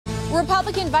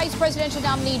Republican Vice Presidential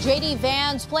nominee J.D.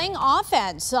 Vance playing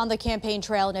offense on the campaign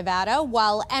trail in Nevada,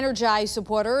 while energized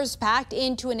supporters packed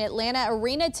into an Atlanta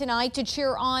arena tonight to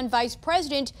cheer on Vice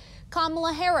President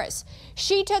Kamala Harris.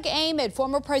 She took aim at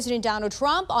former President Donald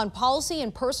Trump on policy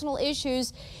and personal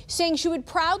issues, saying she would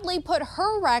proudly put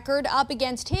her record up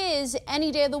against his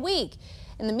any day of the week.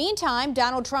 In the meantime,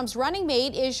 Donald Trump's running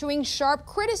mate issuing sharp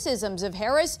criticisms of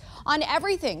Harris on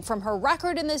everything from her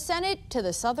record in the Senate to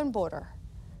the southern border.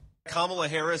 Kamala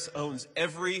Harris owns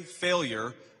every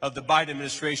failure of the Biden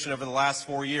administration over the last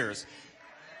 4 years.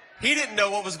 He didn't know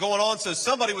what was going on, so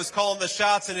somebody was calling the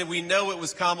shots, and we know it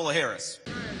was Kamala Harris.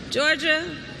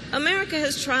 Georgia, America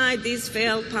has tried these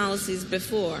failed policies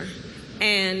before,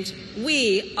 and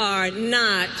we are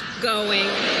not going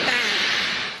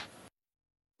back.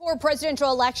 The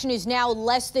presidential election is now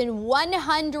less than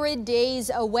 100 days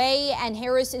away, and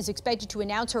Harris is expected to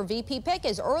announce her VP pick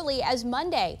as early as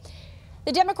Monday.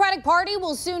 The Democratic Party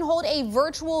will soon hold a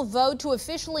virtual vote to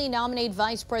officially nominate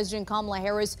Vice President Kamala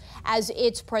Harris as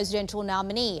its presidential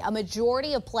nominee. A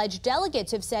majority of pledged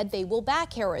delegates have said they will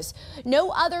back Harris.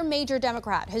 No other major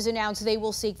Democrat has announced they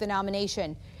will seek the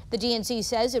nomination. The DNC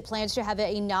says it plans to have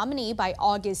a nominee by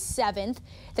August 7th.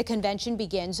 The convention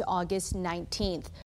begins August 19th.